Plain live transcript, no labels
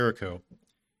Jericho.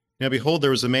 Now behold, there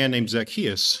was a man named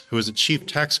Zacchaeus, who was a chief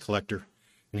tax collector,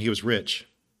 and he was rich.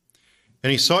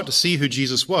 And he sought to see who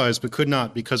Jesus was, but could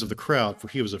not because of the crowd, for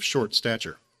he was of short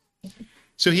stature.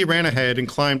 So he ran ahead and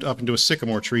climbed up into a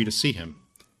sycamore tree to see him,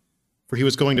 for he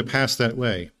was going to pass that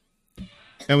way.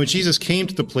 And when Jesus came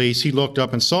to the place, he looked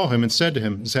up and saw him and said to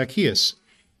him, Zacchaeus,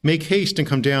 make haste and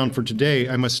come down, for today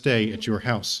I must stay at your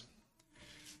house.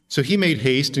 So he made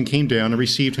haste and came down and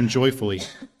received him joyfully.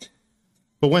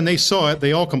 But when they saw it,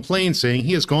 they all complained, saying,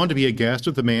 he has gone to be a guest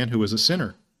with the man who was a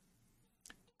sinner.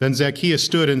 Then Zacchaeus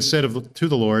stood and said to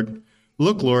the Lord,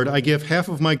 look, Lord, I give half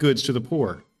of my goods to the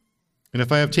poor. And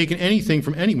if I have taken anything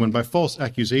from anyone by false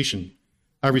accusation,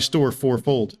 I restore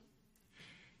fourfold.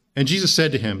 And Jesus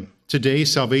said to him, today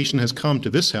salvation has come to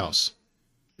this house,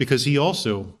 because he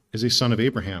also is a son of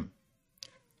Abraham.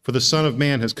 For the Son of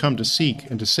Man has come to seek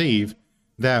and to save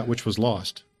that which was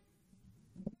lost.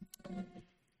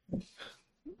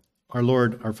 Our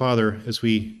Lord, our Father, as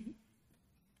we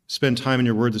spend time in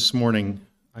your word this morning,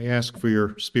 I ask for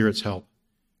your Spirit's help.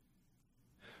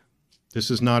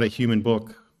 This is not a human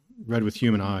book read with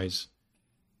human eyes.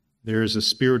 There is a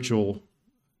spiritual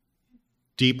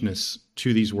deepness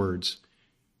to these words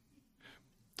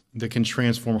that can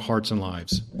transform hearts and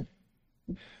lives.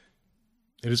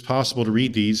 It is possible to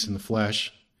read these in the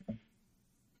flesh.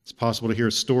 It's possible to hear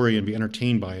a story and be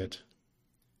entertained by it.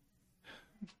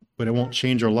 But it won't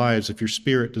change our lives if your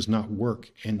Spirit does not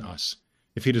work in us,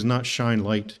 if he does not shine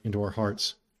light into our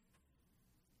hearts.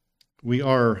 We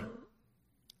are,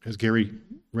 as Gary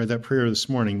read that prayer this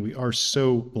morning, we are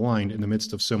so blind in the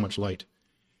midst of so much light.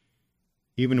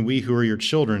 Even we who are your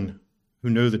children, who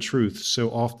know the truth,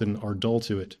 so often are dull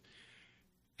to it,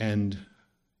 and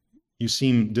you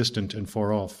seem distant and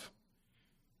far off.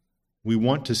 We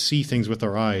want to see things with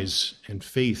our eyes, and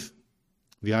faith,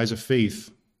 the eyes of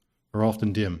faith, are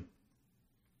often dim.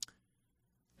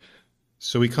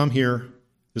 So we come here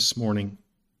this morning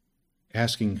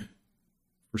asking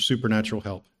for supernatural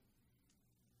help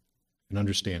and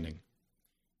understanding.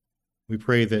 We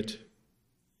pray that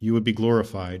you would be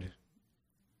glorified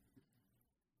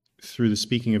through the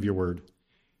speaking of your word,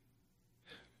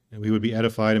 and we would be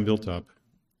edified and built up,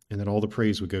 and that all the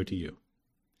praise would go to you.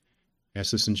 I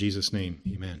ask this in Jesus' name,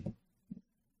 amen.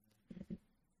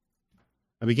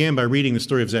 I began by reading the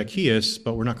story of Zacchaeus,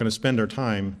 but we're not going to spend our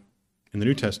time in the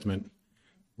New Testament.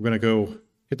 We're going to go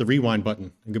hit the rewind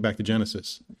button and go back to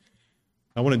Genesis.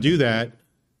 I want to do that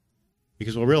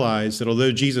because we'll realize that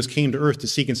although Jesus came to earth to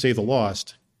seek and save the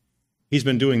lost, he's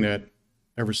been doing that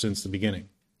ever since the beginning.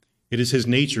 It is his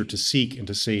nature to seek and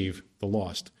to save the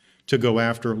lost, to go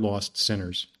after lost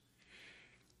sinners.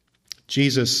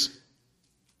 Jesus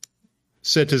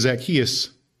said to Zacchaeus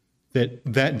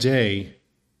that day,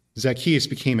 Zacchaeus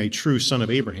became a true son of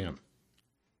Abraham.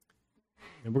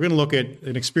 And we're going to look at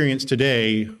an experience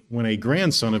today when a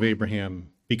grandson of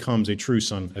Abraham becomes a true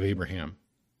son of Abraham.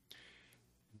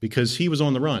 Because he was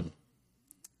on the run,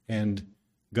 and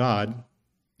God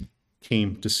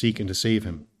came to seek and to save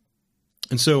him.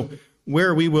 And so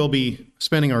where we will be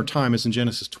spending our time is in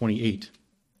Genesis 28.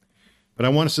 But I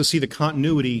want us to see the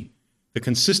continuity, the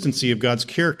consistency of God's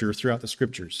character throughout the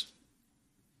Scriptures.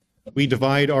 We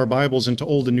divide our Bibles into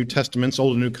Old and New Testaments,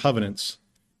 Old and New Covenants,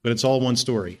 but it's all one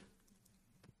story,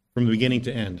 from the beginning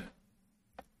to end.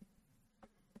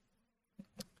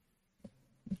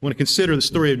 I want to consider the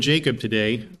story of Jacob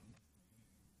today,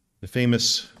 the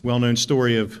famous, well-known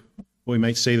story of, what we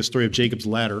might say, the story of Jacob's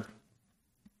ladder.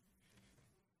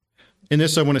 In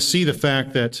this, I want to see the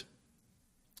fact that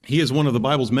he is one of the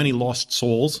Bible's many lost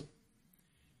souls,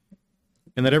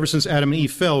 and that ever since Adam and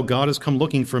Eve fell, God has come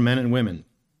looking for men and women.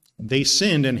 They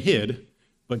sinned and hid,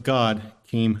 but God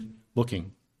came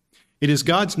looking. It is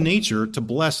God's nature to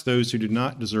bless those who do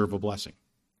not deserve a blessing.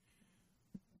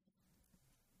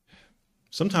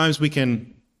 Sometimes we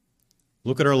can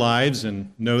look at our lives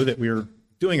and know that we're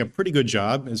doing a pretty good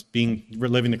job we're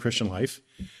living the Christian life.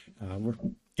 We're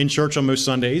in church on most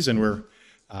Sundays, and we're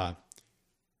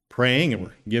praying, and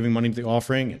we're giving money to the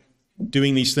offering, and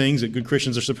doing these things that good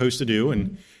Christians are supposed to do,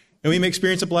 and we may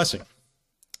experience a blessing.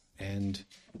 And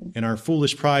in our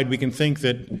foolish pride, we can think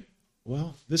that,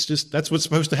 well, that's what's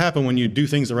supposed to happen when you do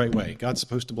things the right way. God's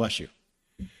supposed to bless you.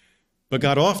 But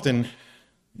God often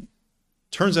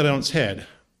turns that on its head.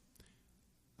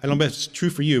 I don't know if it's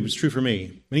true for you, but it's true for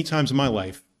me. Many times in my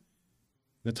life,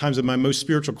 the times of my most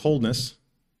spiritual coldness,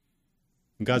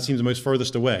 when God seems the most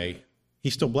furthest away,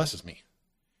 he still blesses me.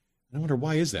 And I wonder,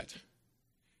 why is that?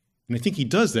 And I think he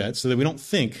does that so that we don't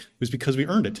think it was because we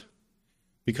earned it.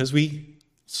 Because we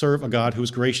serve a God who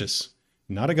is gracious,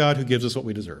 not a God who gives us what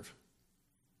we deserve.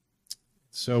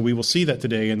 So we will see that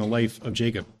today in the life of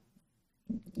Jacob.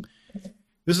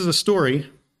 This is a story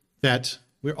that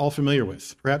we're all familiar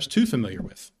with, perhaps too familiar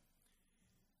with.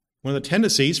 One of the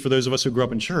tendencies for those of us who grew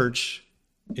up in church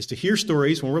is to hear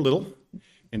stories when we're little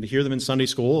and to hear them in Sunday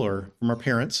school or from our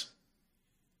parents,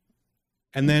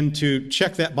 and then to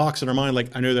check that box in our mind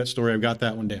like, I know that story, I've got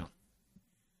that one down.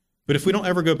 But if we don't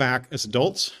ever go back as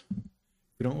adults,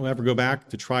 we don't ever go back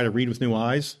to try to read with new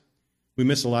eyes, we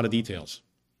miss a lot of details.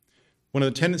 One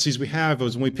of the tendencies we have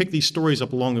is when we pick these stories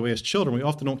up along the way as children, we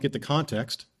often don't get the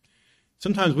context.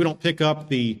 Sometimes we don't pick up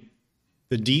the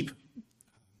deep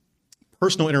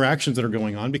personal interactions that are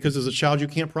going on because as a child you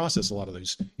can't process a lot of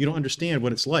those. You don't understand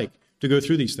what it's like to go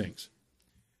through these things.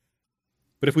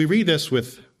 But if we read this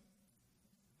with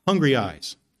hungry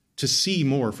eyes to see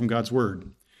more from God's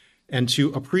word and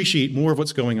to appreciate more of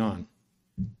what's going on,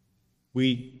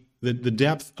 the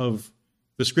depth of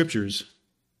the scriptures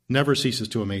never ceases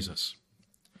to amaze us.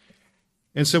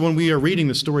 And so when we are studying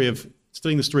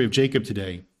the story of Jacob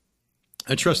today,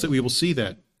 I trust that we will see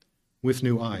that with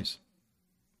new eyes.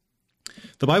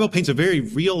 The Bible paints a very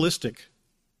realistic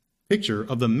picture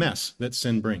of the mess that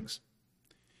sin brings.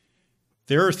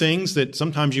 There are things that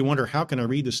sometimes you wonder, how can I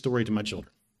read this story to my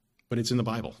children? But it's in the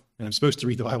Bible, and I'm supposed to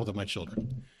read the Bible to my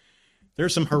children. There are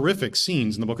some horrific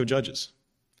scenes in the book of Judges.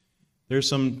 There's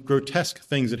some grotesque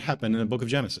things that happen in the book of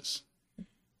Genesis.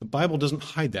 The Bible doesn't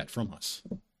hide that from us.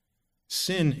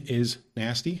 Sin is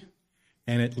nasty,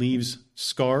 and it leaves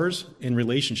scars in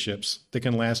relationships that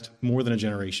can last more than a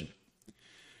generation.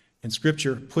 And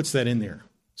Scripture puts that in there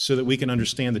so that we can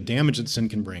understand the damage that sin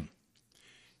can bring,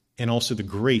 and also the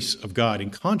grace of God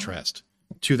in contrast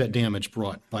to that damage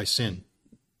brought by sin.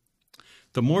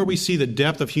 The more we see the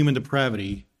depth of human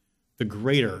depravity, the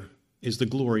greater is the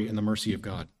glory and the mercy of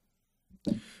God.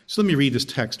 So let me read this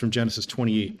text from Genesis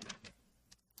 28,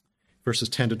 verses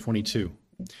 10 to 22.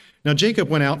 Now Jacob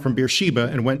went out from Beersheba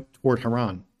and went toward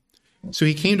Haran. So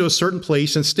he came to a certain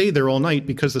place and stayed there all night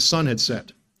because the sun had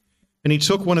set. And he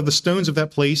took one of the stones of that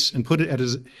place and put it at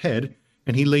his head,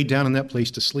 and he laid down in that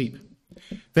place to sleep.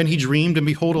 Then he dreamed, and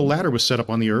behold, a ladder was set up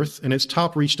on the earth, and its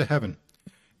top reached to heaven.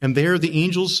 And there the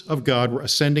angels of God were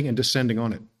ascending and descending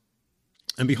on it.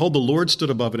 And behold, the Lord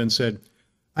stood above it and said,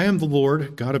 I am the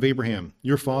Lord, God of Abraham,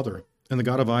 your father, and the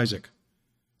God of Isaac.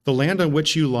 The land on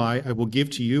which you lie I will give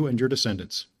to you and your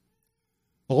descendants.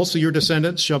 Also your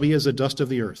descendants shall be as the dust of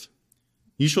the earth.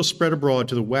 You shall spread abroad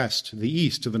to the west, to the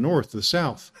east, to the north, to the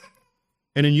south.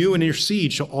 And in you and your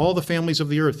seed shall all the families of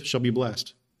the earth shall be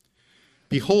blessed.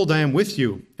 Behold, I am with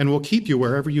you, and will keep you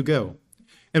wherever you go,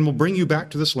 and will bring you back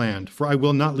to this land, for I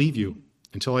will not leave you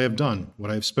until I have done what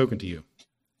I have spoken to you.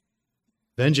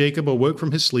 Then Jacob awoke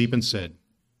from his sleep and said,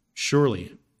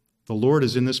 Surely the Lord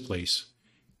is in this place,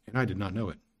 and I did not know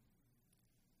it.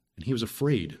 And he was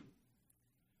afraid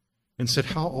and said,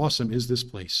 How awesome is this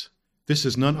place? This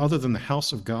is none other than the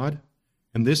house of God,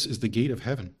 and this is the gate of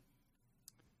heaven.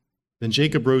 Then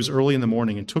Jacob rose early in the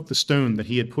morning and took the stone that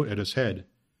he had put at his head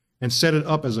and set it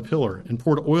up as a pillar and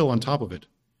poured oil on top of it.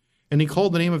 And he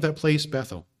called the name of that place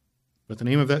Bethel, but the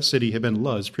name of that city had been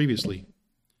Luz previously.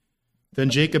 Then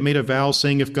Jacob made a vow,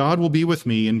 saying, If God will be with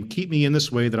me and keep me in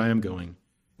this way that I am going,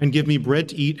 and give me bread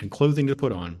to eat and clothing to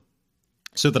put on,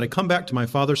 so that I come back to my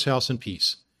father's house in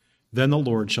peace, then the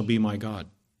Lord shall be my God.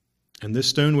 And this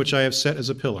stone which I have set as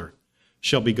a pillar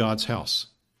shall be God's house.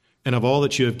 And of all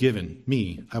that you have given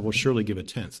me, I will surely give a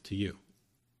tenth to you.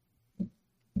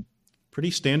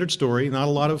 Pretty standard story. Not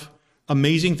a lot of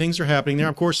amazing things are happening there.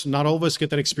 Of course, not all of us get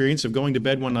that experience of going to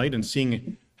bed one night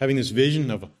and having this vision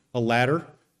of a ladder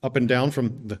up and down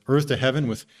from the earth to heaven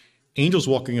with angels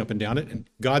walking up and down it and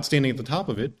God standing at the top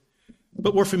of it.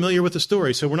 But we're familiar with the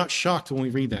story, so we're not shocked when we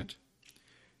read that.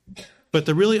 But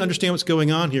to really understand what's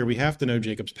going on here, we have to know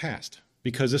Jacob's past,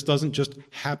 because this doesn't just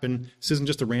happen. This isn't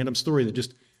just a random story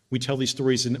that we tell these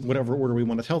stories in whatever order we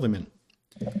want to tell them in.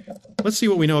 Let's see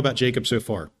what we know about Jacob so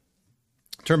far.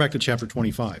 Turn back to chapter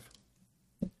 25.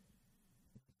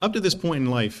 Up to this point in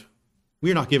life,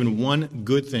 we are not given one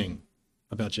good thing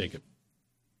about Jacob.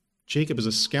 Jacob is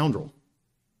a scoundrel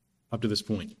up to this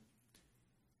point.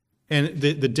 And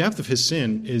the depth of his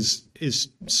sin is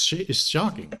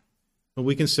shocking when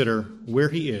we consider where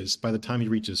he is by the time he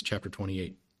reaches chapter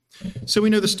 28. So we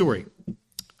know the story.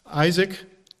 Isaac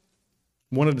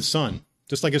wanted a son,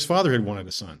 just like his father had wanted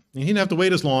a son. And he didn't have to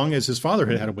wait as long as his father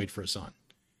had to wait for a son.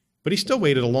 But he still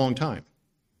waited a long time.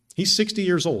 He's 60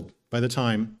 years old by the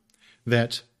time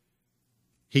that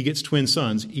he gets twin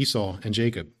sons, Esau and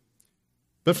Jacob.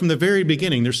 But from the very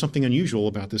beginning, there's something unusual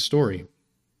about this story.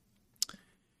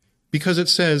 Because it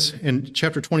says in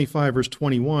chapter 25, verse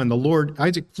 21,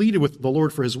 Isaac pleaded with the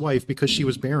Lord for his wife because she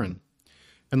was barren.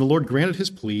 And the Lord granted his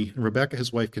plea, and Rebekah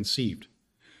his wife conceived.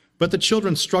 But the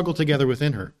children struggled together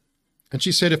within her. And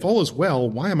she said, "If all is well,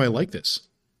 why am I like this?"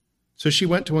 So she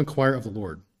went to inquire of the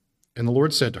Lord. And the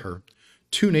Lord said to her,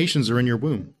 "Two nations are in your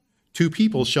womb. Two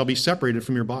peoples shall be separated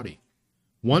from your body.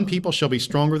 One people shall be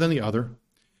stronger than the other,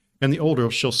 and the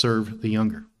older shall serve the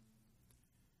younger."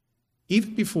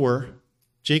 Even before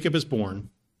Jacob is born,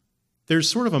 there's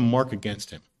sort of a mark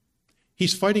against him.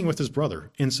 He's fighting with his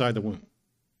brother inside the womb.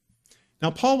 Now,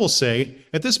 Paul will say,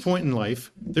 at this point in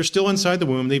life, they're still inside the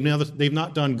womb. They've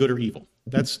not done good or evil.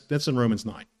 That's in Romans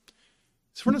 9.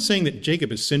 So we're not saying that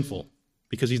Jacob is sinful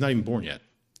because he's not even born yet.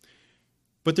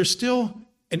 But there's still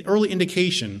an early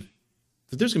indication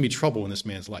that there's going to be trouble in this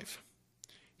man's life.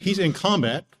 He's in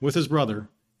combat with his brother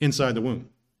inside the womb.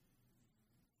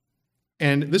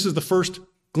 And this is the first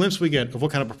glimpse we get of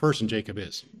what kind of a person Jacob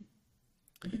is.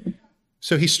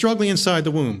 So he's struggling inside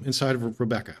the womb, inside of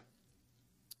Rebekah.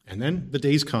 And then the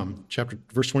days come,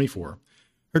 verse 24.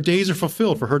 Her days are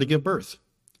fulfilled for her to give birth.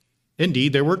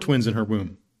 Indeed, there were twins in her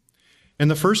womb.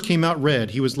 And the first came out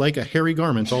red. He was like a hairy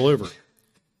garment all over.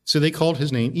 So they called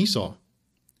his name Esau.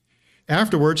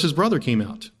 Afterwards, his brother came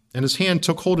out, and his hand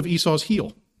took hold of Esau's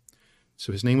heel.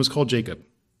 So his name was called Jacob,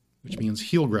 which means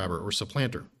heel grabber or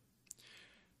supplanter.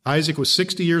 Isaac was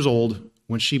 60 years old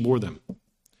when she bore them.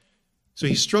 So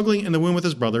he's struggling in the womb with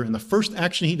his brother, and the first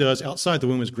action he does outside the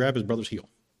womb is grab his brother's heel.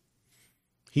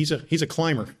 He's a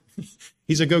climber.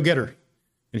 He's a go-getter,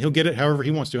 and he'll get it however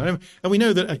he wants to. And we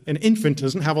know that an infant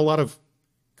doesn't have a lot of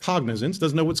cognizance,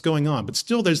 doesn't know what's going on, but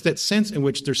still there's that sense in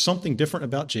which there's something different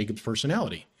about Jacob's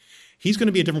personality. He's going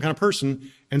to be a different kind of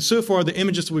person, and so far the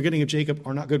images that we're getting of Jacob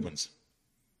are not good ones.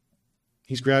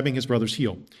 He's grabbing his brother's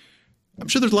heel. I'm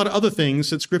sure there's a lot of other things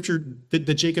that Scripture that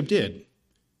Jacob did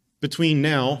between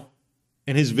now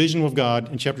and his vision with God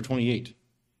in chapter 28.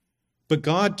 But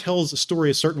God tells the story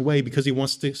a certain way because he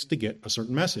wants us to get a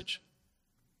certain message.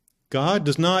 God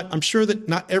does not, I'm sure that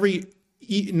not every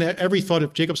thought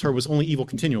of Jacob's heart was only evil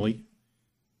continually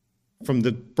from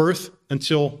the birth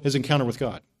until his encounter with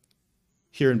God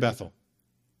here in Bethel.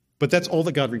 But that's all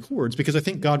that God records because I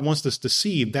think God wants us to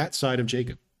see that side of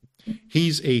Jacob.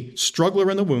 He's a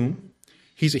struggler in the womb.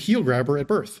 He's a heel grabber at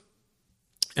birth.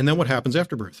 And then what happens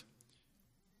after birth?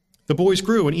 The boys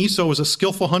grew, and Esau was a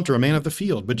skillful hunter, a man of the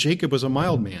field, but Jacob was a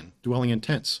mild man, dwelling in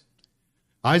tents.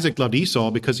 Isaac loved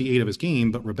Esau because he ate of his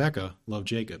game, but Rebekah loved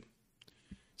Jacob.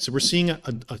 So we're seeing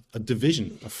a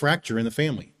division, a fracture in the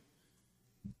family.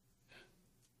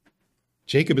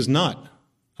 Jacob is not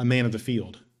a man of the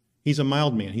field. He's a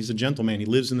mild man. He's a gentle man. He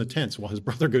lives in the tents while his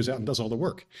brother goes out and does all the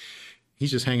work.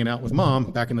 He's just hanging out with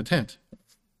mom back in the tent.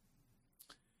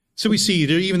 So we see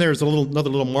there's another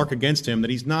little mark against him that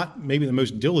he's not maybe the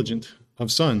most diligent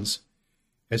of sons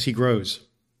as he grows.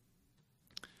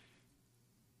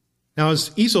 Now,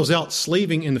 as Esau's out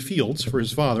slaving in the fields for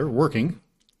his father, working,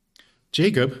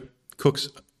 Jacob cooks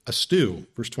a stew,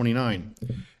 verse 29.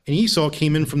 And Esau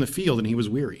came in from the field, and he was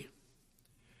weary.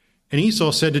 And Esau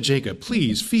said to Jacob,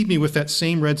 "Please feed me with that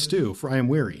same red stew, for I am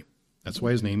weary." That's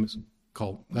where his name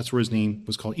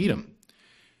was called Edom.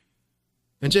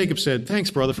 And Jacob said, "Thanks,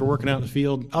 brother, for working out in the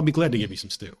field. I'll be glad to give you some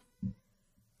stew."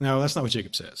 Now, that's not what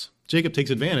Jacob says. Jacob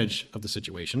takes advantage of the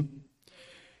situation.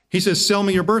 He says, "Sell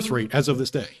me your birthright as of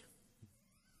this day."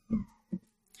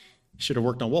 He should have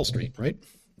worked on Wall Street, right?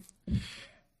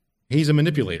 He's a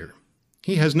manipulator.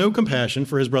 He has no compassion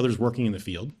for his brothers working in the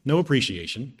field, no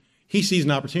appreciation. He sees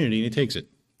an opportunity and he takes it.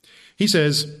 He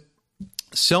says,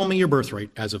 "Sell me your birthright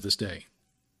as of this day."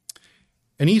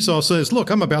 And Esau says, "Look,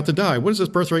 I'm about to die. What does this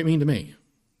birthright mean to me?"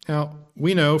 Now,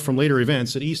 we know from later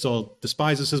events that Esau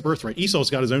despises his birthright. Esau's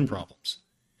got his own problems.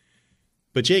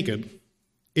 But Jacob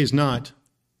is not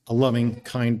a loving,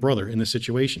 kind brother in this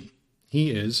situation.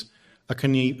 He is a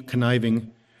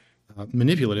conniving,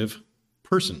 manipulative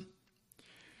person.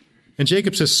 And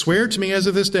Jacob says, "Swear to me as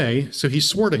of this day." So he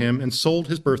swore to him and sold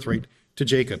his birthright to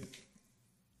Jacob.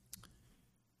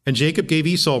 And Jacob gave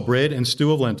Esau bread and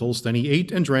stew of lentils. Then he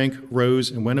ate and drank,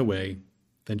 rose, and went away.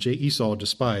 Then Esau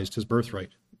despised his birthright.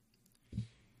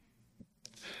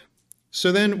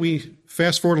 So then we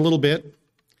fast forward a little bit.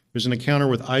 There's an encounter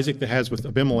with Isaac that has with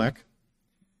Abimelech.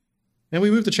 And we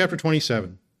move to chapter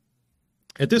 27.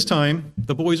 At this time,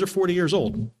 the boys are 40 years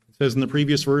old. It says in the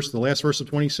previous verse, the last verse of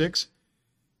 26,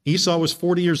 Esau was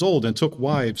 40 years old and took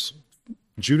wives,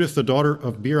 Judith, the daughter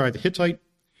of Beeri the Hittite,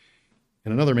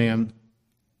 and another man,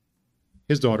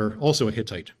 his daughter, also a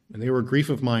Hittite. And they were a grief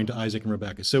of mind to Isaac and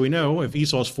Rebekah. So we know if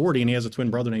Esau's 40 and he has a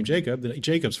twin brother named Jacob, that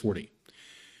Jacob's 40.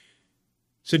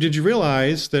 So did you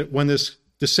realize that when this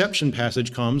deception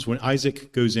passage comes, when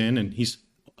Isaac goes in and he's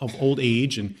of old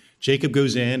age and Jacob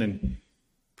goes in and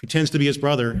pretends to be his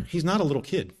brother. He's not a little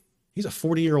kid. He's a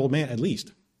 40-year-old man at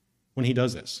least when he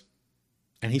does this.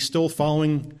 And he's still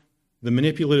following the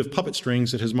manipulative puppet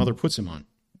strings that his mother puts him on.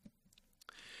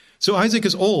 So Isaac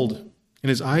is old, and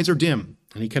his eyes are dim,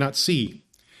 and he cannot see.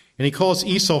 And he calls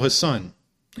Esau his son,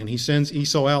 and he sends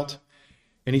Esau out,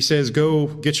 and he says, go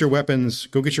get your weapons,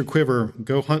 go get your quiver,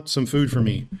 go hunt some food for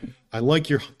me. I like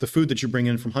the food that you bring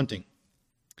in from hunting.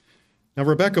 Now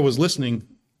Rebekah was listening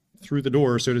through the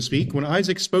door, so to speak, when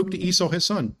Isaac spoke to Esau his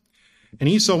son. And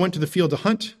Esau went to the field to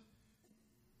hunt.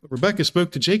 But Rebekah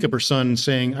spoke to Jacob her son,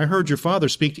 saying, I heard your father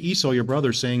speak to Esau your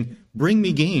brother, saying, bring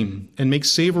me game and make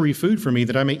savory food for me,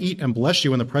 that I may eat and bless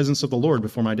you in the presence of the Lord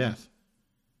before my death.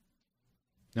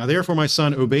 Now therefore, my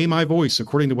son, obey my voice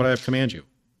according to what I have commanded you.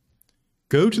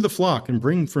 Go to the flock and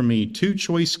bring for me 2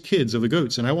 choice kids of the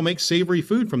goats, and I will make savory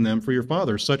food from them for your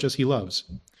father, such as he loves.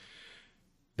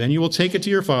 Then you will take it to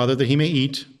your father, that he may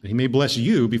eat, that he may bless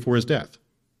you before his death.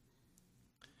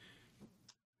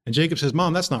 And Jacob says,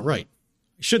 Mom, that's not right.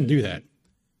 You shouldn't do that.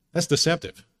 That's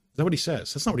deceptive. Is that what he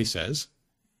says? That's not what he says.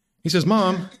 He says,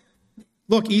 Mom,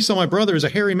 look, Esau, my brother, is a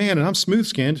hairy man, and I'm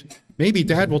smooth-skinned. Maybe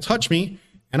Dad will touch me,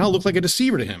 and I'll look like a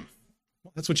deceiver to him.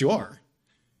 Well, that's what you are.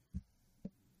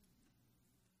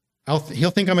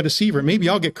 He'll think I'm a deceiver. Maybe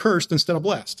I'll get cursed instead of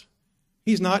blessed.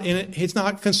 He's not in it. He's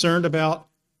not concerned about,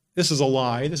 this is a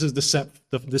lie, this is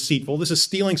deceitful, this is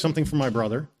stealing something from my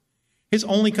brother. His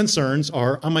only concerns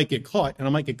are, I might get caught, and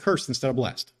I might get cursed instead of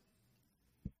blessed.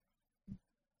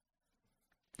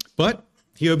 But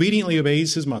he obediently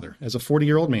obeys his mother as a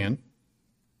 40-year-old man,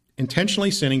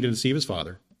 intentionally sinning to deceive his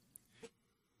father.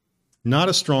 Not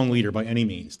a strong leader by any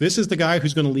means. This is the guy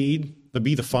who's going to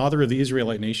be the father of the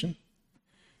Israelite nation.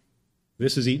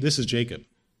 This is Jacob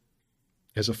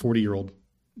as a 40-year-old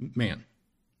man.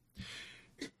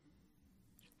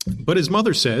 But his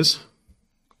mother says,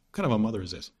 what kind of a mother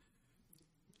is this?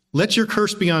 Let your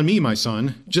curse be on me, my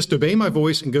son. Just obey my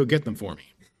voice and go get them for me.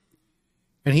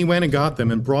 And he went and got them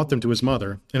and brought them to his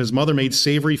mother, and his mother made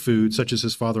savory food such as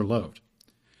his father loved.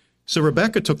 So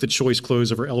Rebekah took the choice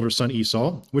clothes of her elder son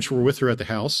Esau, which were with her at the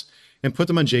house, and put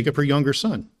them on Jacob, her younger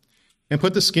son, and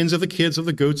put the skins of the kids of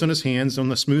the goats on his hands, on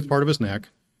the smooth part of his neck.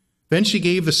 Then she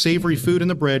gave the savory food and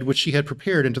the bread which she had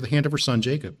prepared into the hand of her son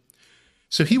Jacob.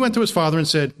 So he went to his father and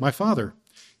said, My father.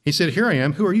 He said, Here I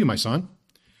am. Who are you, my son?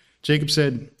 Jacob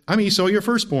said, I'm Esau, your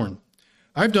firstborn.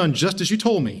 I've done just as you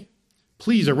told me.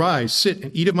 Please arise, sit,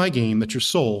 and eat of my game, that your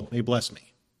soul may bless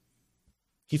me.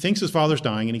 He thinks his father's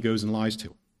dying, and he goes and lies to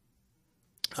him.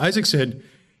 Isaac said,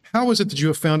 How is it that you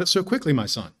have found it so quickly, my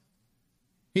son?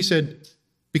 He said,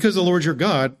 Because the Lord your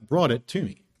God brought it to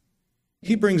me.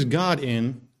 He brings God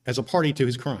in as a party to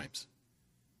his crimes.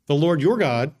 The Lord your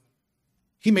God,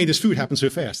 he made this food happen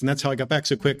so fast, and that's how I got back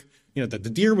so quick. You know, the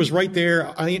deer was right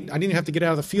there. I didn't have to get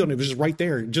out of the field, and it was just right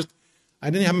there. I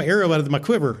didn't have my arrow out of my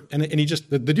quiver, and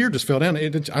the deer just fell down. I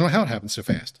don't know how it happened so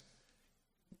fast.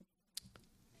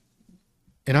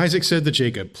 And Isaac said to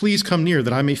Jacob, Please come near,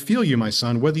 that I may feel you, my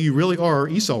son, whether you really are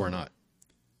Esau or not.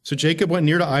 So Jacob went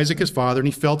near to Isaac his father, and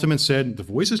he felt him and said, The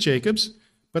voice is Jacob's,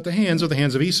 but the hands are the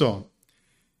hands of Esau.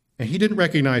 And he didn't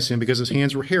recognize him because his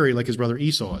hands were hairy like his brother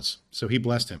Esau's. So he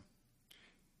blessed him.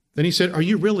 Then he said, Are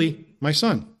you really my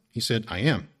son? He said, I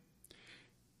am.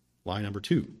 Lie number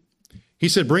 2. He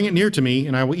said, Bring it near to me,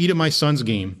 and I will eat of my son's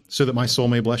game, so that my soul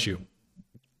may bless you.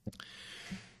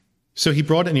 So he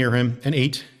brought it near him and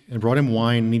ate, and brought him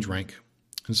wine, and he drank.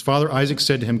 His father Isaac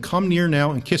said to him, Come near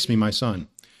now and kiss me, my son.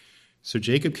 So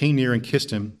Jacob came near and kissed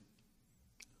him,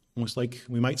 almost like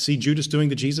we might see Judas doing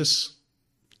to Jesus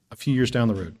a few years down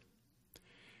the road.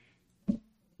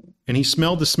 And he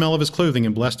smelled the smell of his clothing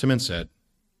and blessed him and said,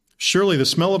 Surely the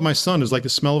smell of my son is like the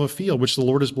smell of a field which the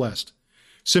Lord has blessed.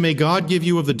 So may God give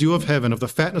you of the dew of heaven, of the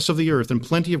fatness of the earth, and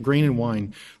plenty of grain and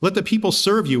wine. Let the people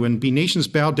serve you, and be nations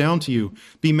bow down to you.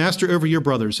 Be master over your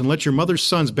brothers, and let your mother's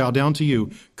sons bow down to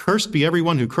you. Cursed be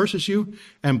everyone who curses you,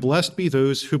 and blessed be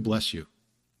those who bless you.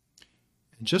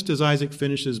 And just as Isaac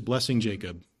finishes blessing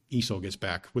Jacob, Esau gets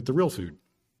back with the real food.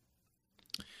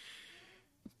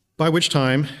 By which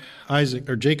time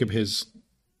Jacob has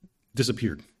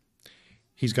disappeared.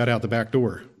 He's got out the back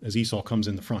door as Esau comes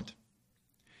in the front.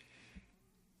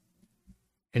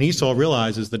 And Esau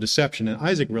realizes the deception, and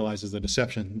Isaac realizes the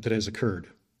deception that has occurred.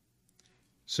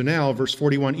 So now, verse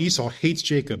 41, Esau hates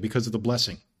Jacob because of the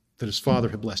blessing that his father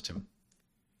had blessed him.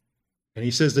 And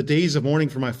he says, The days of mourning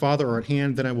for my father are at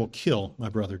hand, then I will kill my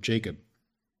brother Jacob.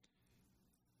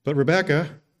 But Rebekah,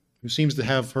 who seems to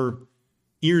have her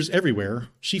ears everywhere,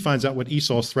 she finds out what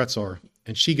Esau's threats are,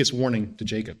 and she gets warning to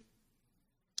Jacob.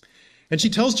 And she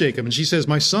tells Jacob, and she says,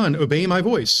 My son, obey my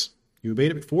voice. You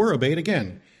obeyed it before, obey it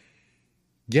again.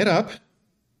 Get up,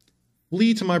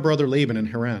 Flee to my brother Laban in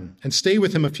Haran, and stay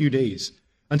with him a few days,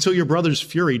 until your brother's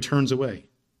fury turns away.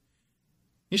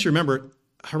 You should remember,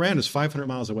 Haran is 500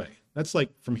 miles away. That's like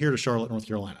from here to Charlotte, North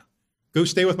Carolina. Go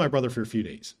stay with my brother for a few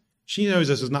days. She knows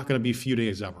this is not going to be a few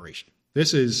days operation.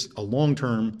 This is a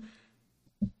long-term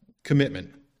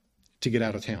commitment to get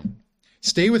out of town.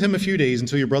 Stay with him a few days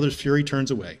until your brother's fury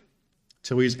turns away,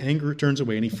 till his anger turns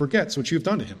away and he forgets what you've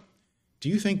done to him. Do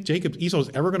you think Esau is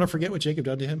ever going to forget what Jacob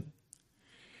did to him?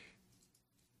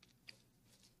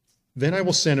 Then I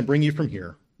will send and bring you from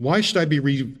here. Why should I be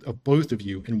bereaved of both of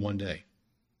you in one day?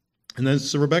 And then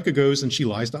so Rebekah goes and she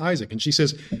lies to Isaac. And she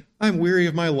says, I'm weary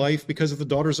of my life because of the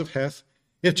daughters of Heth.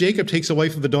 If Jacob takes a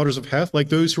wife of the daughters of Heth, like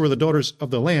those who are the daughters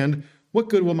of the land, what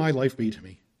good will my life be to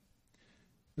me?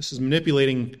 This is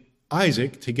manipulating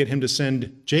Isaac to get him to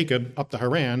send Jacob up to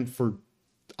Haran for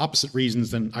opposite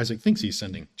reasons than Isaac thinks he's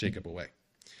sending Jacob away.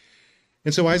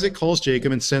 And so Isaac calls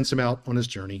Jacob and sends him out on his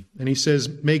journey. And he says,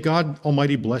 may God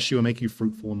Almighty bless you and make you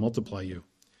fruitful and multiply you,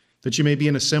 that you may be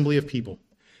an assembly of people,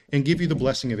 and give you the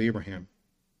blessing of Abraham,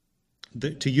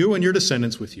 to you and your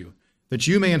descendants with you, that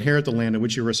you may inherit the land in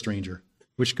which you are a stranger,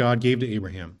 which God gave to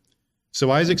Abraham.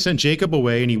 So Isaac sent Jacob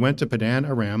away, and he went to Padan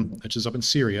Aram, which is up in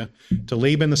Syria, to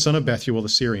Laban the son of Bethuel the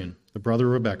Syrian, the brother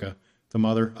of Rebekah, the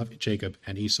mother of Jacob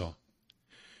and Esau.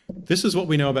 This is what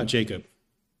we know about Jacob.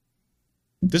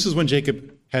 This is when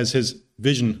Jacob has his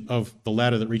vision of the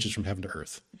ladder that reaches from heaven to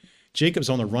earth. Jacob's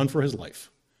on the run for his life,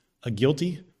 a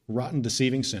guilty, rotten,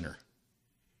 deceiving sinner.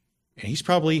 And he's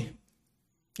traveled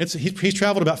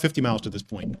about 50 miles to this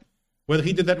point. Whether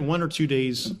he did that in 1 or 2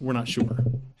 days, we're not sure.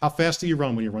 How fast do you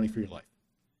run when you're running for your life?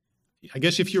 I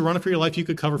guess if you're running for your life, you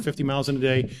could cover 50 miles in a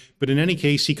day. But in any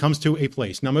case, he comes to a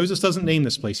place. Now, Moses doesn't name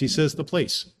this place. He says the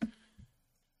place.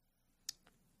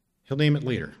 He'll name it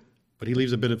later, but he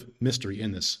leaves a bit of mystery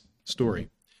in this story.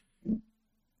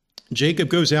 Jacob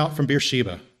goes out from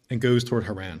Beersheba and goes toward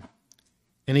Haran.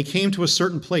 And he came to a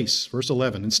certain place, verse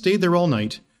 11, and stayed there all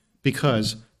night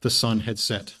because the sun had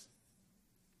set.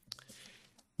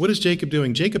 What is Jacob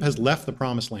doing? Jacob has left the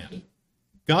promised land.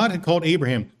 God had called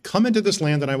Abraham, come into this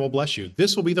land and I will bless you.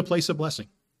 This will be the place of blessing.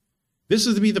 This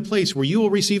is to be the place where you will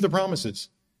receive the promises.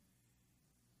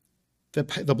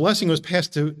 The blessing was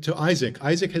passed to Isaac.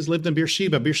 Isaac has lived in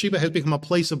Beersheba. Beersheba has become a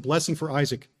place of blessing for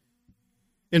Isaac.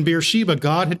 In Beersheba,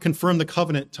 God had confirmed the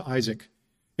covenant to Isaac.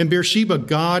 In Beersheba,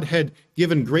 God had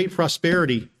given great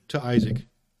prosperity to Isaac.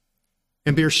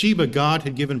 In Beersheba, God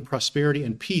had given prosperity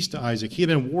and peace to Isaac. He had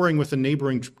been warring with the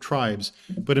neighboring tribes,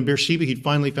 but in Beersheba, he'd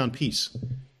finally found peace.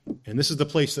 And this is the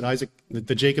place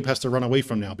that Jacob has to run away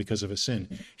from now because of his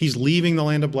sin. He's leaving the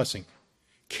land of blessing,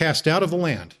 cast out of the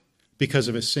land because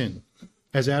of his sin,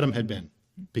 as Adam had been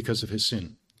because of his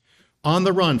sin, on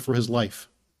the run for his life.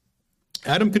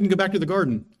 Adam couldn't go back to the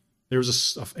garden. There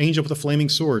was an angel with a flaming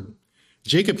sword.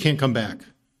 Jacob can't come back.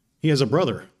 He has a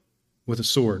brother with a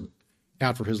sword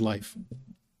out for his life.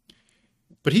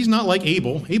 But he's not like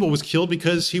Abel. Abel was killed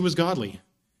because he was godly.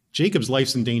 Jacob's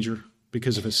life's in danger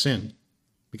because of his sin,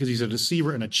 because he's a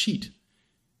deceiver and a cheat,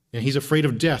 and he's afraid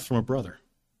of death from a brother.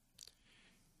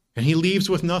 And he leaves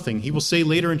with nothing. He will say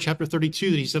later in chapter 32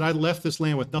 that he said, I left this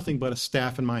land with nothing but a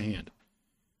staff in my hand.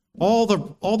 All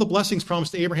the blessings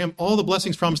promised to Abraham, all the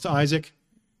blessings promised to Isaac,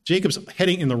 Jacob's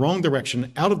heading in the wrong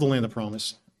direction, out of the land of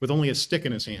promise, with only a stick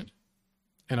in his hand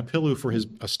and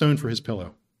a stone for his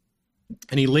pillow.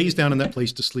 And he lays down in that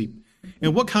place to sleep.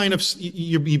 And what kind of,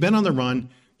 you've been on the run,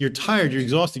 you're tired, you're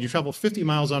exhausted, you travel 50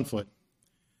 miles on foot.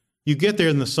 You get there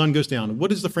and the sun goes down.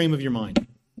 What is the frame of your mind?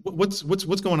 What's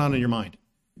going on in your mind?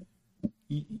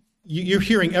 You're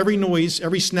hearing every noise,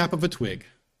 every snap of a twig.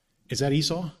 Is that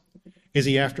Esau? Is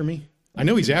he after me? I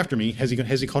know he's after me. Has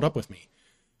he caught up with me?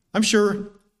 I'm sure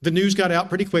the news got out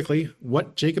pretty quickly,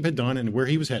 what Jacob had done and where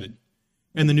he was headed.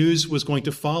 And the news was going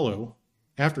to follow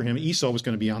after him. Esau was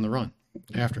going to be on the run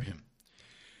after him.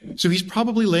 So he's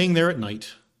probably laying there at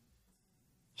night,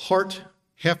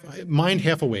 mind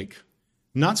half awake,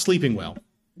 not sleeping well,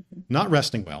 not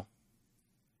resting well,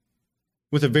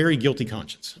 with a very guilty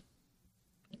conscience.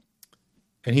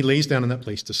 And he lays down in that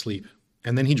place to sleep.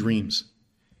 And then he dreams.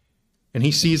 And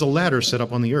he sees a ladder set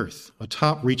up on the earth, a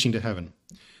top reaching to heaven.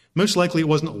 Most likely it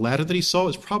wasn't a ladder that he saw. It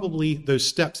was probably those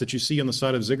steps that you see on the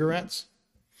side of ziggurats,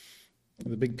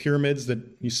 the big pyramids that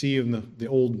you see in the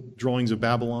old drawings of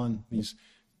Babylon, these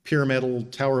pyramidal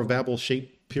Tower of Babel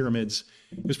shaped pyramids.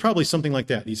 It was probably something like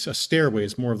that. A stairway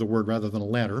is more of the word rather than a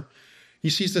ladder.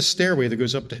 He sees this stairway that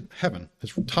goes up to heaven.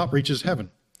 Its top reaches heaven.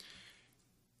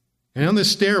 And on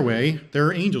this stairway, there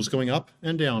are angels going up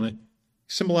and down,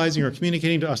 symbolizing or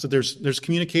communicating to us that there's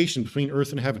communication between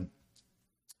earth and heaven.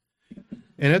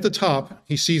 And at the top,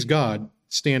 he sees God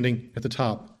standing at the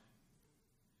top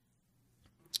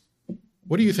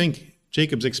What do you think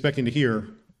Jacob's expecting to hear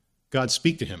God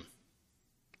speak to him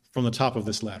from the top of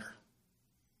this ladder?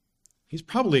 He's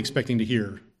probably expecting to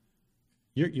hear,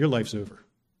 your life's over.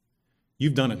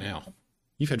 You've done it now.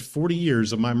 You've had 40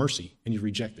 years of my mercy, and you've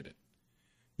rejected it.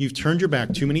 You've turned your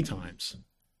back too many times.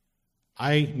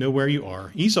 I know where you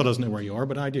are. Esau doesn't know where you are,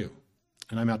 but I do,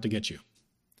 and I'm out to get you.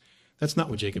 That's not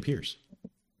what Jacob hears.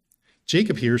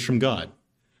 Jacob hears from God.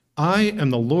 I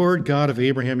am the Lord God of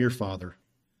Abraham your father.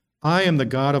 I am the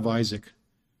God of Isaac.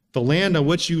 The land on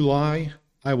which you lie,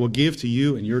 I will give to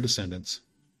you and your descendants.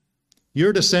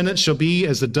 Your descendants shall be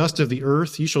as the dust of the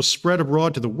earth. You shall spread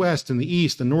abroad to the west and the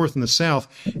east, the north and the south.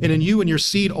 And in you and your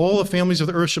seed, all the families of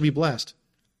the earth shall be blessed.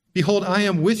 Behold, I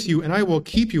am with you, and I will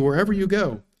keep you wherever you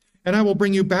go. And I will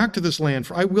bring you back to this land,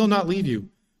 for I will not leave you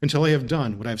until I have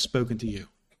done what I have spoken to you.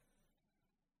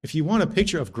 If you want a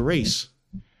picture of grace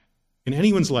in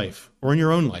anyone's life or in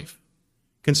your own life,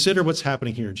 consider what's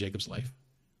happening here in Jacob's life.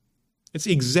 It's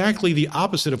exactly the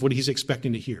opposite of what he's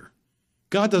expecting to hear.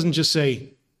 God doesn't just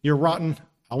say, you're rotten,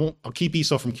 I'll keep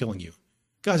Esau from killing you.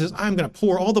 God says, I'm going to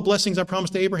pour all the blessings I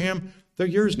promised to Abraham. They're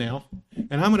yours now.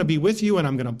 And I'm going to be with you, and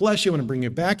I'm going to bless you, and bring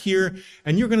you back here.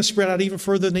 And you're going to spread out even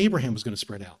further than Abraham was going to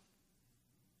spread out.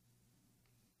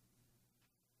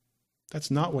 That's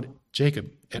not what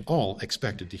Jacob at all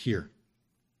expected to hear.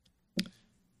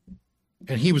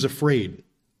 And he was afraid.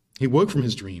 He woke from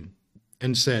his dream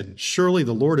and said, surely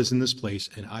the Lord is in this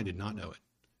place, and I did not know it.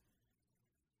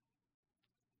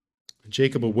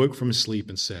 Jacob awoke from his sleep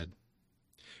and said,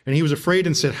 and he was afraid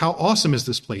and said, how awesome is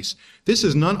this place? This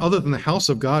is none other than the house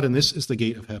of God, and this is the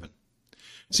gate of heaven.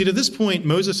 See, to this point,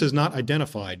 Moses has not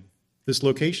identified this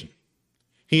location.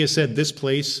 He has said this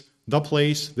place,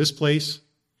 this place,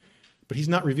 but he's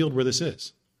not revealed where this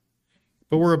is.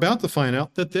 But we're about to find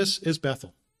out that this is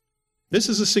Bethel. This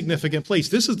is a significant place.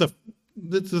 This is the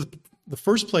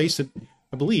first place that,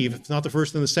 I believe, it's not the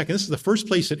first and the second, this is the first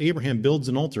place that Abraham builds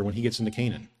an altar when he gets into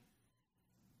Canaan.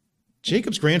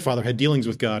 Jacob's grandfather had dealings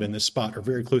with God in this spot, or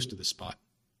very close to this spot.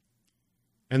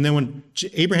 And then when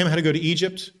Abraham had to go to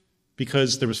Egypt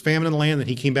because there was famine in the land, and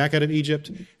he came back out of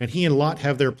Egypt, and he and Lot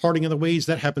have their parting of the ways,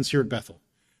 that happens here at Bethel.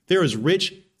 There is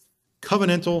rich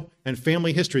covenantal and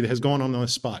family history that has gone on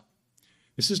this spot.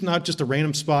 This is not just a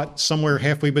random spot somewhere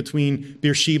halfway between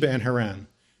Beersheba and Haran.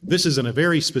 This is in a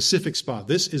very specific spot.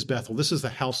 This is Bethel. This is the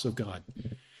house of God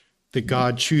that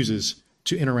God chooses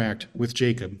to interact with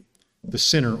Jacob, the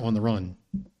sinner on the run.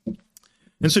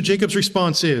 And so Jacob's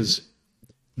response is,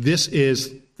 this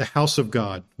is the house of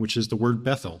God, which is the word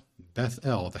Bethel,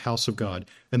 Bethel, the house of God,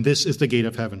 and this is the gate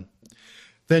of heaven.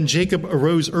 Then Jacob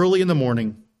arose early in the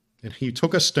morning, and he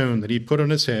took a stone that he put on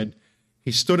his head.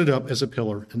 He stood it up as a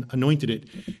pillar and anointed it.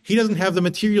 He doesn't have the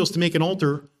materials to make an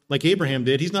altar like Abraham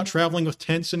did. He's not traveling with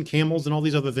tents and camels and all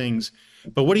these other things.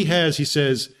 But what he has, he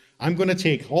says, I'm going to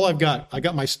take all I've got. I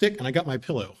got my stick and I got my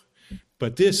pillow.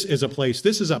 But this is a place,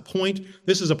 this is a point,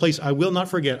 this is a place I will not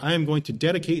forget. I am going to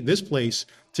dedicate this place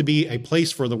to be a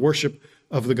place for the worship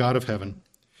of the God of heaven.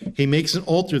 He makes an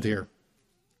altar there.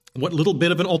 What little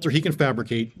bit of an altar he can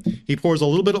fabricate, he pours a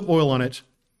little bit of oil on it,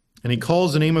 and he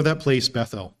calls the name of that place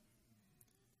Bethel.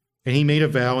 And he made a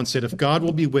vow and said, if God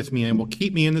will be with me and will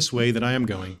keep me in this way that I am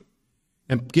going,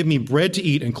 and give me bread to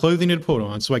eat and clothing to put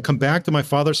on, so I come back to my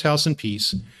father's house in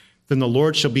peace, then the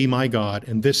Lord shall be my God,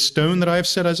 and this stone that I have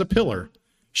set as a pillar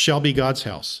shall be God's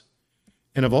house.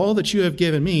 And of all that you have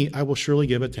given me, I will surely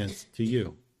give a tenth to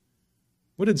you.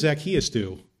 What did Zacchaeus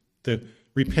do, the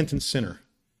repentant sinner?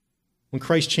 When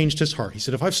Christ changed his heart, he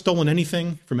said, if I've stolen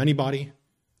anything from anybody,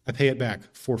 I pay it back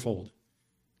fourfold.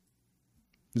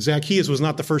 Zacchaeus was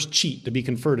not the first cheat to be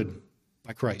converted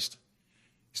by Christ.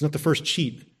 He's not the first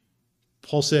cheat.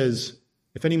 Paul says,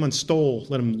 if anyone stole,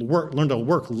 let him learn to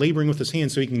work, laboring with his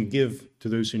hands so he can give to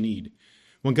those who need.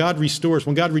 When God restores,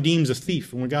 when God redeems a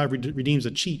thief, and when God redeems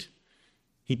a cheat,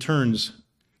 he turns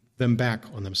them back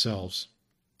on themselves,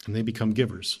 and they become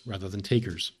givers rather than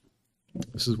takers.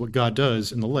 This is what God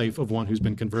does in the life of one who's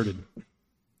been converted.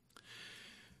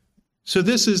 So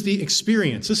this is the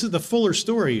experience. This is the fuller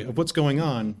story of what's going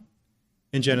on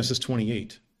in Genesis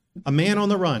 28. A man on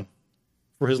the run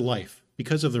for his life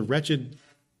because of the wretched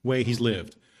way he's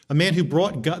lived. A man who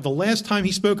brought God, the last time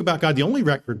he spoke about God, the only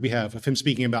record we have of him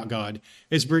speaking about God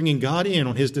is bringing God in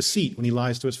on his deceit when he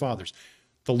lies to his fathers.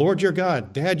 The Lord your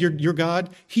God, Dad, your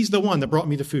God, he's the one that brought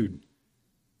me the food.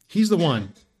 He's the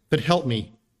one that helped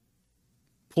me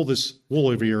pull this wool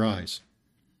over your eyes.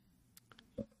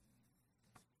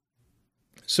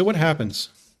 So what happens?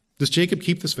 Does Jacob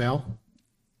keep this vow?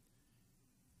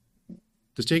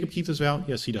 Does Jacob keep this vow?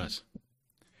 Yes, he does.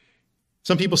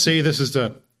 Some people say this is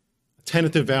the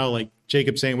tentative vow, like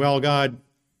Jacob saying, well, God,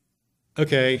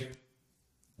 okay,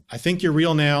 I think you're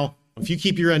real now. If you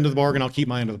keep your end of the bargain, I'll keep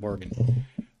my end of the bargain.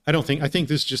 I think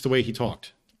this is just the way he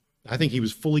talked. I think he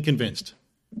was fully convinced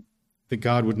that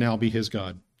God would now be his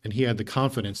God. And he had the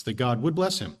confidence that God would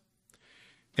bless him.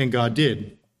 And God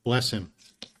did bless him.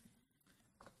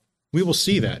 We will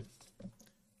see that.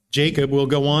 Jacob will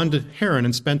go on to Haran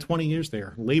and spend 20 years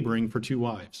there, laboring for 2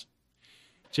 wives.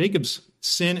 Jacob's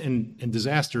sin and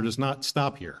disaster does not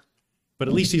stop here. But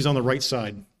at least he's on the right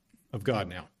side of God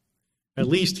now. At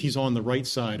least he's on the right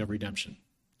side of redemption.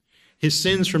 His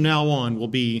sins from now on will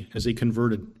be as a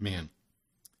converted man.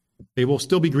 They will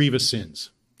still be grievous sins,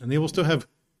 and they will still have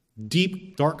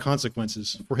deep, dark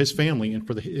consequences for his family and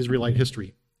for the Israelite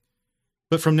history.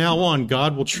 But from now on,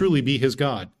 God will truly be his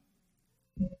God.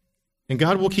 And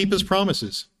God will keep his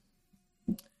promises.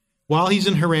 While he's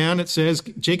in Haran, it says,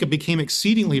 Jacob became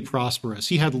exceedingly prosperous.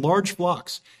 He had large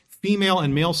flocks, female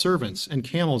and male servants, and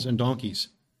camels and donkeys.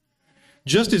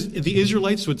 Just as the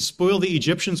Israelites would spoil the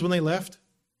Egyptians when they left,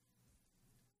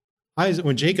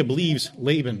 when Jacob leaves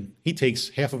Laban, he takes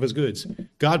half of his goods.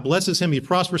 God blesses him. He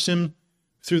prospers him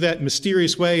through that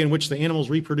mysterious way in which the animals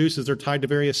reproduce as they're tied to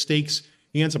various stakes.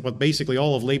 He ends up with basically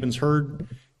all of Laban's herd,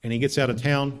 and he gets out of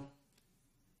town.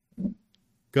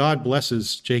 God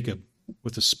blesses Jacob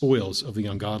with the spoils of the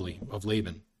ungodly, of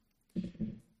Laban.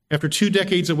 After 2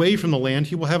 decades away from the land,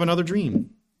 he will have another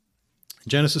dream.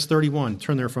 Genesis 31,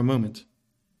 turn there for a moment.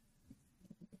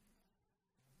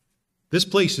 This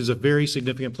place is a very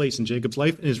significant place in Jacob's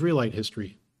life and Israelite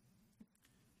history.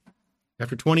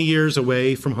 After 20 years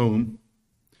away from home,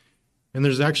 and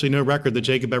there's actually no record that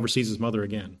Jacob ever sees his mother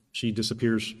again. She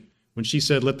disappears. When she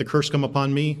said, "Let the curse come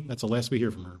upon me," that's the last we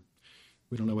hear from her.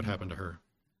 We don't know what happened to her.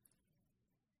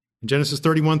 In Genesis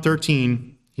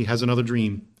 31:13, he has another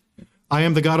dream. "I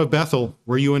am the God of Bethel,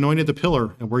 where you anointed the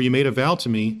pillar and where you made a vow to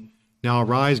me. Now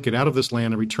arise, get out of this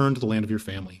land, and return to the land of your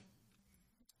family."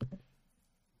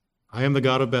 I am the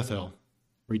God of Bethel.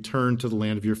 Return to the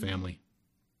land of your family.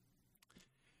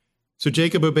 So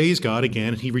Jacob obeys God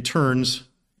again, and he returns,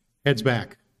 heads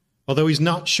back. Although he's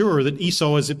not sure that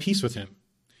Esau is at peace with him.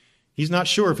 He's not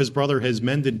sure if his brother has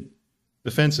mended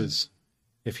the fences,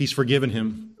 if he's forgiven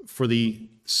him for the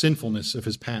sinfulness of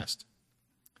his past.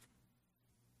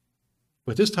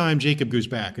 But this time, Jacob goes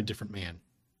back a different man.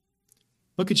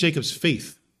 Look at Jacob's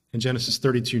faith in Genesis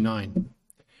 32:9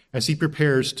 as he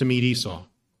prepares to meet Esau.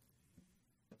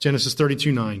 Genesis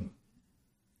 32:9.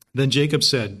 Then Jacob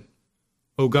said,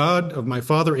 "O God of my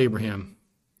father Abraham,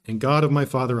 and God of my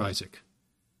father Isaac,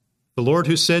 the Lord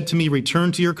who said to me,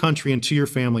 'Return to your country and to your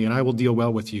family, and I will deal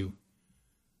well with you,'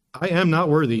 I am not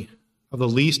worthy of the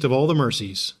least of all the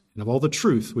mercies and of all the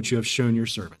truth which you have shown your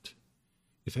servant."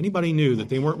 If anybody knew that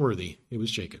they weren't worthy, it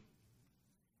was Jacob.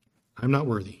 "I'm not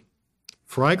worthy,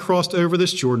 for I crossed over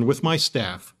this Jordan with my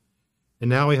staff,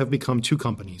 and now I have become 2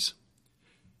 companies.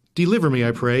 Deliver me,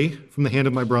 I pray, from the hand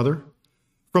of my brother,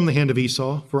 from the hand of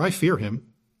Esau, for I fear him,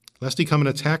 lest he come and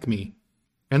attack me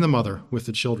and the mother with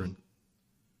the children.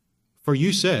 For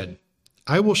you said,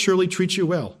 'I will surely treat you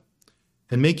well,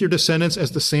 and make your descendants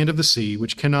as the sand of the sea,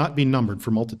 which cannot be numbered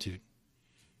for multitude.'"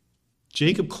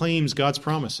 Jacob claims God's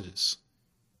promises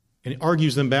and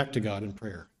argues them back to God in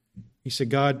prayer. He said,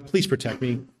 "God, please protect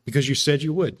me because you said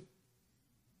you would."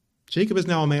 Jacob is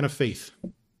now a man of faith.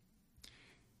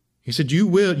 He said,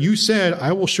 you said,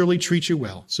 "I will surely treat you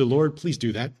well. So Lord, please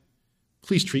do that.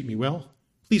 Please treat me well.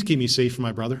 Please keep me safe from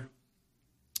my brother."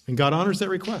 And God honors that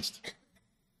request.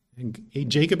 And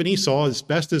Jacob and Esau, as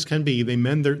best as can be, they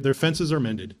mend their fences are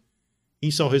mended.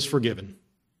 Esau is forgiven.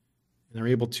 And they're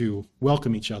able to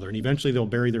welcome each other. And eventually they'll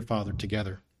bury their father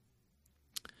together.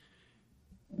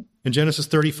 In Genesis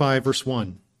 35, verse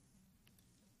 1,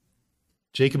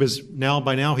 Jacob is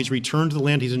by now he's returned to the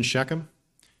land. He's in Shechem.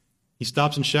 He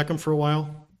stops in Shechem for a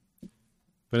while.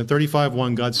 But in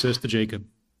 35:1, God says to Jacob,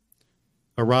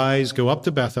 "Arise, go up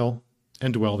to Bethel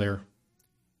and dwell there,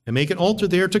 and make an altar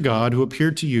there to God who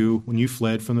appeared to you when you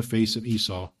fled from the face of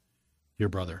Esau, your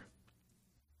brother."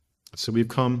 So we've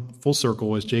come full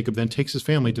circle as Jacob then takes his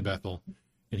family to Bethel,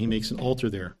 and he makes an altar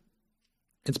there.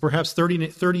 It's perhaps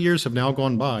 30 years have now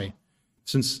gone by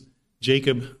since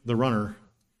Jacob the runner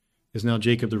is now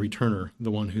Jacob the returner, the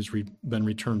one who's been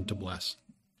returned to bless.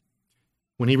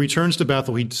 When he returns to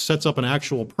Bethel, he sets up an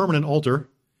actual permanent altar.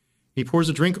 He pours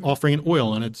a drink offering and oil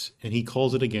on it, and he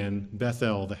calls it again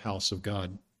Bethel, the house of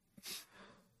God.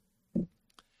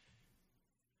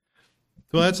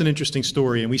 Well, that's an interesting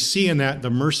story, and we see in that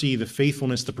the mercy, the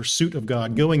faithfulness, the pursuit of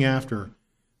God going after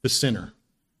the sinner.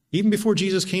 Even before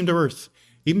Jesus came to earth,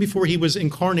 even before he was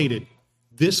incarnated,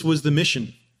 this was the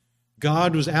mission.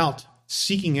 God was out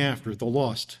seeking after the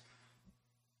lost.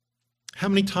 How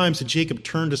many times had Jacob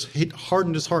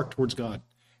hardened his heart towards God?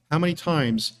 How many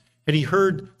times had he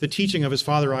heard the teaching of his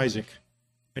father Isaac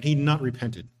and he not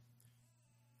repented?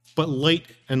 But light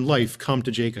and life come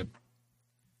to Jacob.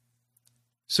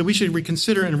 So we should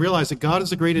reconsider and realize that God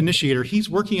is a great initiator. He's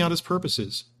working out his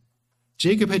purposes.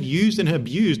 Jacob had used and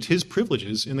abused his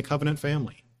privileges in the covenant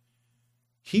family.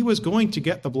 He was going to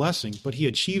get the blessing, but he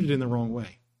achieved it in the wrong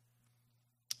way.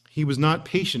 He was not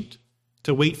patient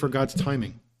to wait for God's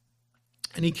timing.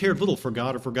 And he cared little for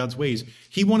God or for God's ways.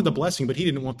 He wanted the blessing, but he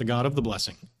didn't want the God of the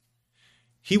blessing.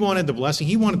 He wanted the blessing.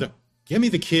 He wanted to give me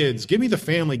the kids, give me the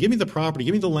family, give me the property,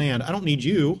 give me the land. I don't need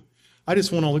you. I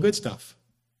just want all the good stuff.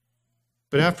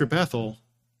 But after Bethel,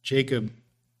 Jacob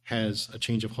has a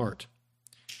change of heart.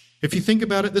 If you think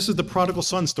about it, this is the prodigal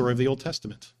son story of the Old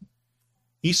Testament.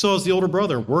 Esau is the older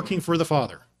brother working for the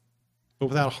father, but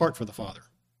without a heart for the father.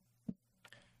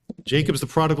 Jacob's the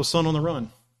prodigal son on the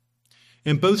run.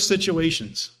 In both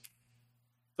situations,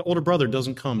 the older brother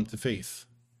doesn't come to faith,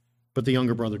 but the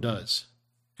younger brother does.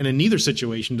 And in neither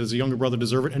situation does the younger brother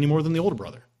deserve it any more than the older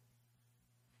brother.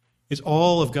 It's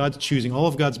all of God's choosing, all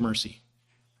of God's mercy.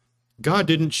 God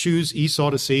didn't choose Esau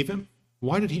to save him.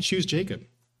 Why did he choose Jacob?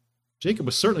 Jacob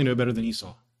was certainly no better than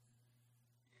Esau.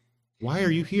 Why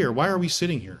are you here? Why are we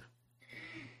sitting here?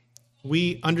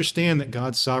 We understand that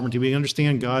God's sovereignty. We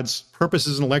understand God's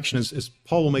purposes in election, as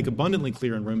Paul will make abundantly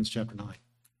clear in Romans chapter 9.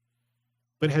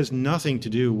 But it has nothing to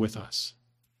do with us.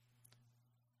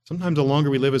 Sometimes the longer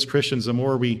we live as Christians, the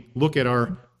more we look at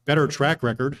our better track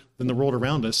record than the world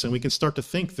around us, and we can start to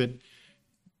think that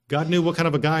God knew what kind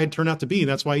of a guy I'd turn out to be, and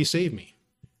that's why he saved me.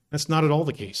 That's not at all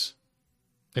the case.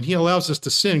 And he allows us to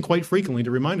sin quite frequently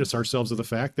to remind us ourselves of the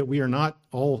fact that we are not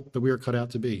all that we are cut out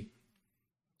to be.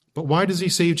 But why does he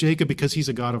save Jacob? Because he's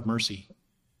a God of mercy.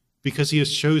 Because he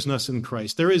has chosen us in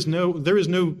Christ. There is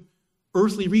no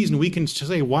earthly reason we can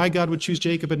say why God would choose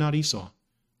Jacob and not Esau.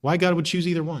 Why God would choose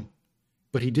either one.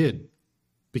 But he did.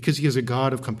 Because he is a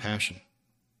God of compassion.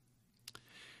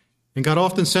 And God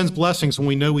often sends blessings when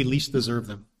we know we least deserve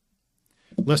them,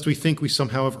 lest we think we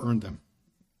somehow have earned them.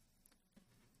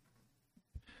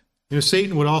 You know,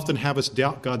 Satan would often have us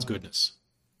doubt God's goodness.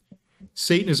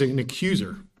 Satan is an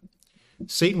accuser.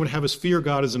 Satan would have us fear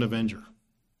God as an avenger.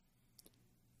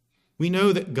 We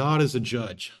know that God is a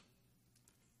judge,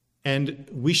 and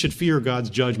we should fear God's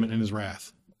judgment and his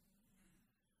wrath.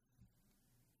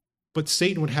 But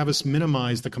Satan would have us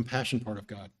minimize the compassion part of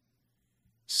God.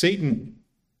 Satan,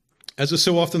 as is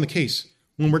so often the case,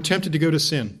 when we're tempted to go to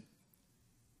sin,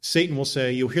 Satan will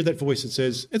say, you'll hear that voice that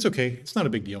says, it's okay, it's not a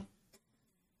big deal.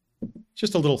 It's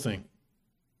just a little thing.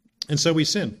 And so we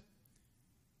sin.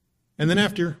 And then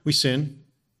after we sin,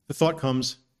 the thought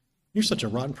comes, you're such a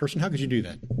rotten person. How could you do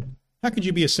that? How could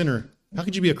you be a sinner? How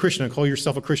could you be a Christian and call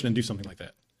yourself a Christian and do something like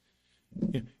that?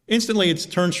 Instantly, it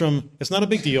turns from, it's not a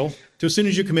big deal, to as soon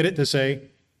as you commit it, to say,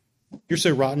 you're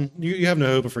so rotten, you have no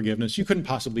hope of forgiveness. You couldn't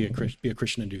possibly be a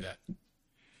Christian and do that.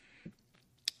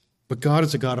 But God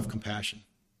is a God of compassion.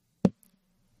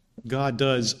 God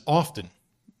does often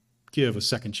give a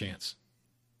second chance.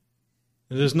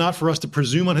 And it is not for us to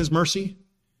presume on his mercy.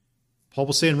 Paul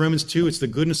will say in Romans 2, it's the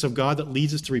goodness of God that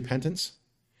leads us to repentance.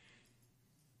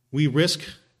 We risk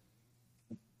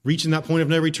reaching that point of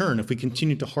no return if we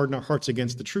continue to harden our hearts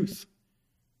against the truth.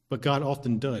 But God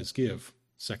often does give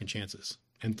second chances,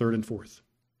 and third and fourth.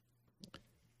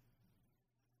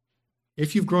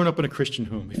 If you've grown up in a Christian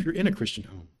home, if you're in a Christian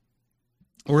home,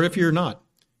 or if you're not,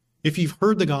 if you've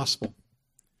heard the gospel,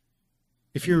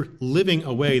 if you're living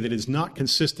a way that is not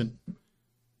consistent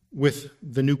with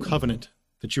the new covenant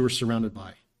that you were surrounded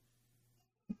by,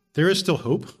 there is still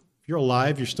hope. If you're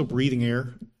alive, you're still breathing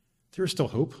air, there is still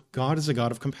hope. God is a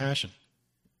God of compassion.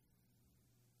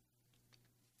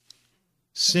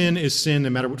 Sin is sin no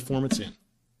matter what form it's in.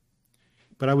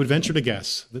 But I would venture to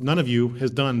guess that none of you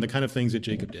has done the kind of things that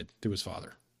Jacob did to his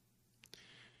father.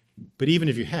 But even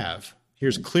if you have,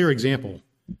 here's a clear example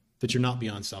that you're not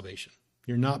beyond salvation.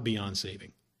 You're not beyond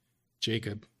saving.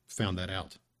 Jacob found that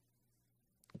out.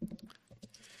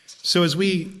 So as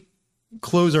we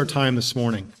close our time this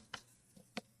morning,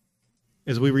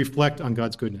 as we reflect on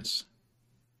God's goodness,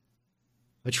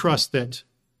 I trust that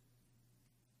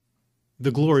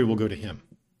the glory will go to him.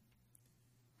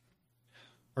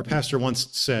 Our pastor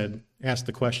once asked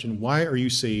the question, why are you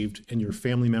saved and your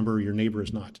family member or your neighbor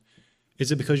is not?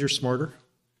 Is it because you're smarter?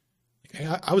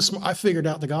 I figured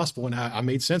out the gospel and I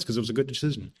made sense because it was a good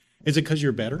decision. Is it because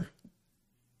you're better?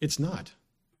 It's not.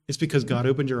 It's because God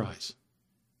opened your eyes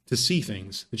to see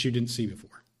things that you didn't see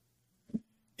before.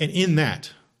 And in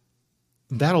that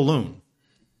alone,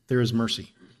 there is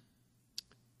mercy.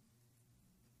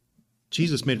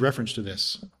 Jesus made reference to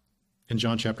this in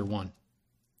John chapter 1.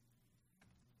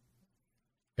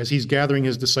 As he's gathering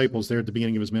his disciples there at the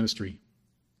beginning of his ministry,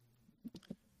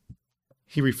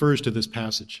 he refers to this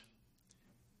passage.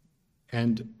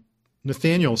 And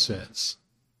Nathanael says,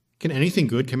 "Can anything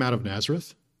good come out of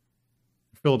Nazareth?"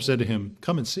 Philip said to him,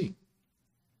 "Come and see."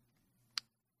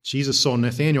 Jesus saw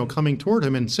Nathanael coming toward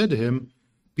him and said to him,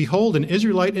 "Behold, an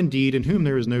Israelite indeed, in whom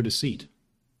there is no deceit."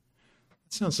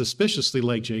 That sounds suspiciously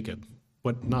like Jacob,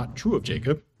 but not true of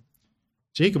Jacob.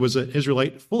 Jacob was an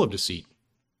Israelite full of deceit.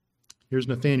 Here's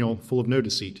Nathanael full of no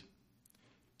deceit.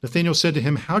 Nathanael said to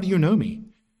him, "How do you know me?"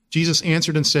 Jesus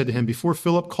answered and said to him, "Before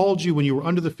Philip called you when you were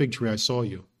under the fig tree, I saw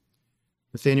you."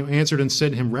 Nathanael answered and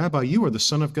said to him, "Rabbi, you are the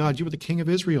Son of God. You are the King of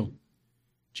Israel."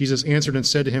 Jesus answered and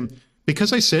said to him,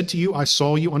 "Because I said to you, I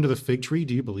saw you under the fig tree,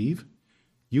 do you believe?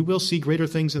 You will see greater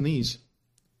things than these.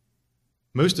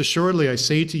 Most assuredly, I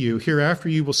say to you, hereafter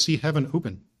you will see heaven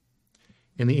open,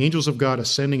 and the angels of God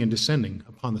ascending and descending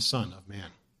upon the Son of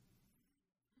Man."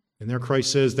 And there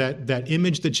Christ says that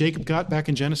image that Jacob got back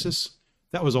in Genesis,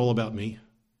 that was all about me.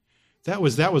 That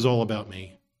was all about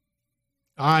me.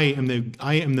 I am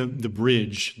the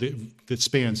bridge that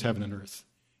spans heaven and earth.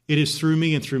 It is through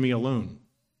me and through me alone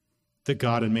that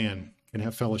God and man can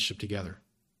have fellowship together.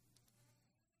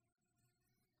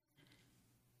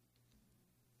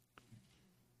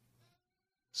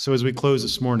 So as we close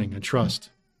this morning, I trust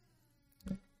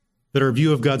that our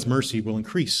view of God's mercy will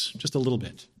increase just a little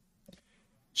bit. You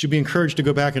should be encouraged to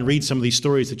go back and read some of these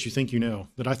stories that you think you know,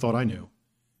 that I thought I knew.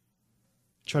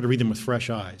 Try to read them with fresh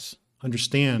eyes.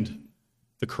 Understand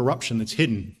the corruption that's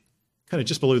hidden kind of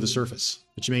just below the surface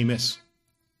that you may miss,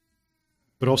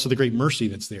 but also the great mercy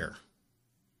that's there,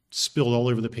 spilled all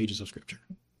over the pages of Scripture.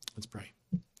 Let's pray.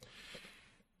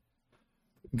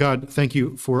 God, thank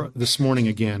you for this morning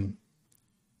again.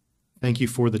 Thank you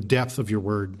for the depth of your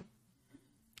word.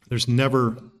 We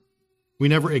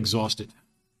never exhaust it.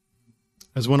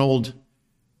 As one old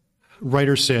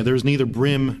writer said, there is neither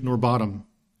brim nor bottom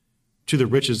to the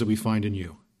riches that we find in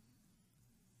you.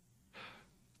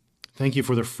 Thank you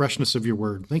for the freshness of your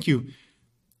word. Thank you.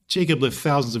 Jacob lived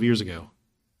thousands of years ago,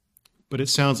 but it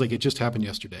sounds like it just happened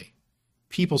yesterday.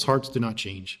 People's hearts did not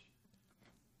change.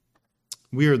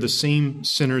 We are the same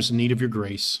sinners in need of your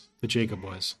grace that Jacob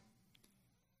was.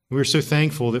 We are so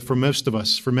thankful that for most of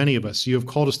us, for many of us, you have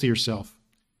called us to yourself.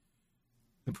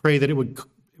 I pray that it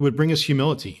would bring us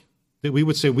humility, that we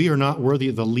would say we are not worthy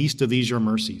of the least of these your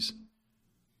mercies.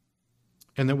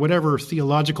 And that whatever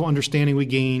theological understanding we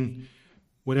gain,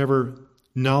 whatever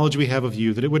knowledge we have of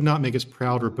you, that it would not make us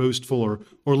proud or boastful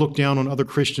or look down on other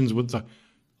Christians with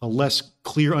a less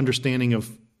clear understanding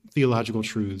of theological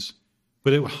truths,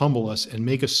 but it would humble us and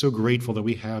make us so grateful that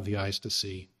we have the eyes to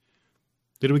see.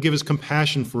 That it would give us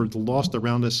compassion for the lost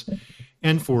around us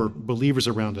and for believers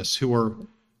around us who are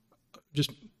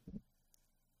just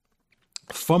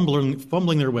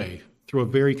fumbling their way through a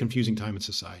very confusing time in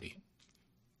society.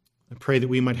 I pray that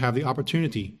we might have the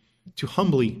opportunity to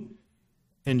humbly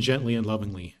and gently and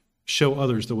lovingly show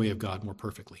others the way of God more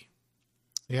perfectly.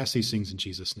 I ask these things in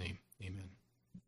Jesus' name. Amen.